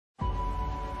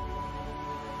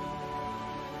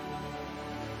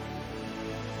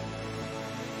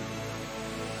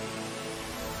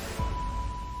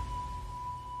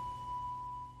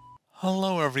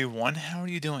Hello everyone, how are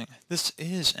you doing? This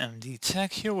is MD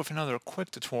Tech here with another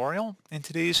quick tutorial. In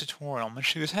today's tutorial, I'm going to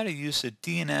show you guys how to use the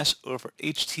DNS over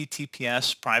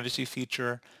HTTPS privacy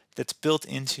feature that's built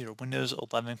into your Windows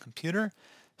 11 computer.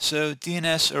 So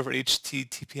DNS over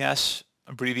HTTPS,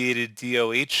 abbreviated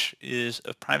DOH, is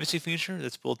a privacy feature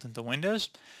that's built into Windows.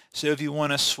 So if you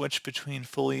want to switch between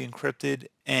fully encrypted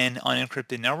and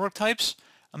unencrypted network types,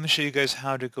 I'm going to show you guys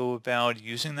how to go about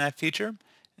using that feature.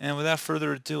 And without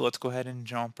further ado, let's go ahead and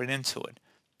jump right into it.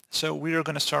 So we are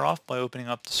going to start off by opening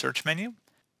up the search menu.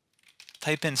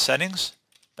 Type in settings.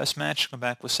 Best match, come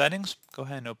back with settings. Go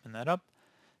ahead and open that up.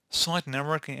 Select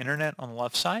network and internet on the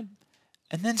left side.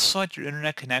 And then select your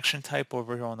internet connection type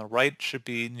over here on the right. Should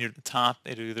be near the top.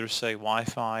 It'll either say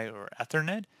Wi-Fi or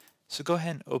Ethernet. So go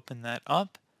ahead and open that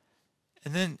up.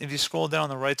 And then if you scroll down on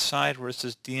the right side where it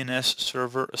says DNS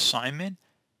server assignment,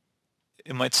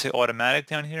 it might say automatic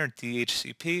down here,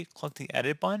 DHCP. Click the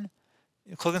edit button.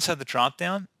 You click inside the drop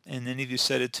down, and then if you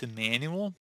set it to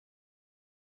manual,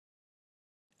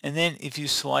 and then if you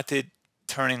selected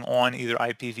turning on either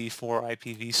IPv4 or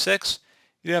IPv6,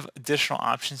 you have additional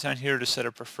options down here to set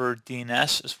a preferred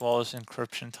DNS as well as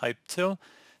encryption type 2.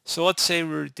 So let's say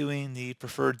we're doing the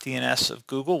preferred DNS of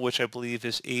Google, which I believe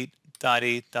is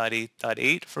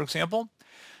 8.8.8.8, for example.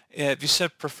 If you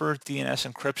set preferred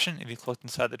DNS encryption, if you click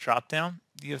inside the drop-down,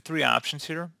 you have three options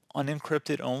here: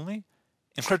 unencrypted only,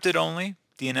 encrypted only,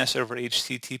 DNS over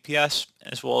HTTPS,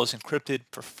 as well as encrypted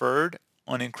preferred,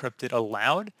 unencrypted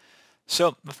allowed.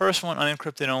 So the first one,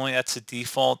 unencrypted only, that's the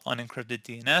default unencrypted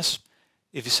DNS.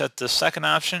 If you set the second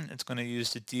option, it's going to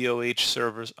use the DOH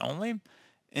servers only.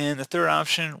 And the third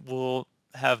option will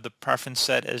have the preference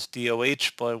set as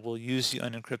DOH, but we'll use the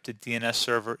unencrypted DNS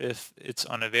server if it's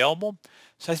unavailable.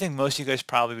 So I think most of you guys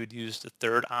probably would use the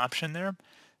third option there.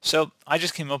 So I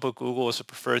just came up with Google as a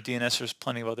preferred DNS. There's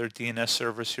plenty of other DNS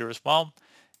servers here as well.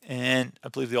 And I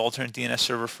believe the alternate DNS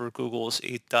server for Google is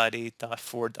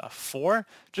 8.8.4.4.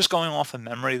 Just going off of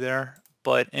memory there.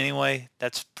 But anyway,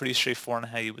 that's pretty straightforward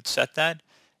on how you would set that.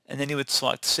 And then you would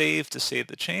select save to save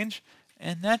the change.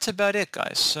 And that's about it,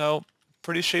 guys. So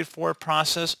pretty straightforward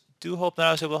process. Do hope that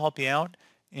I was able to help you out,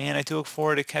 and I do look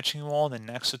forward to catching you all in the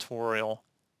next tutorial.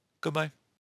 Goodbye.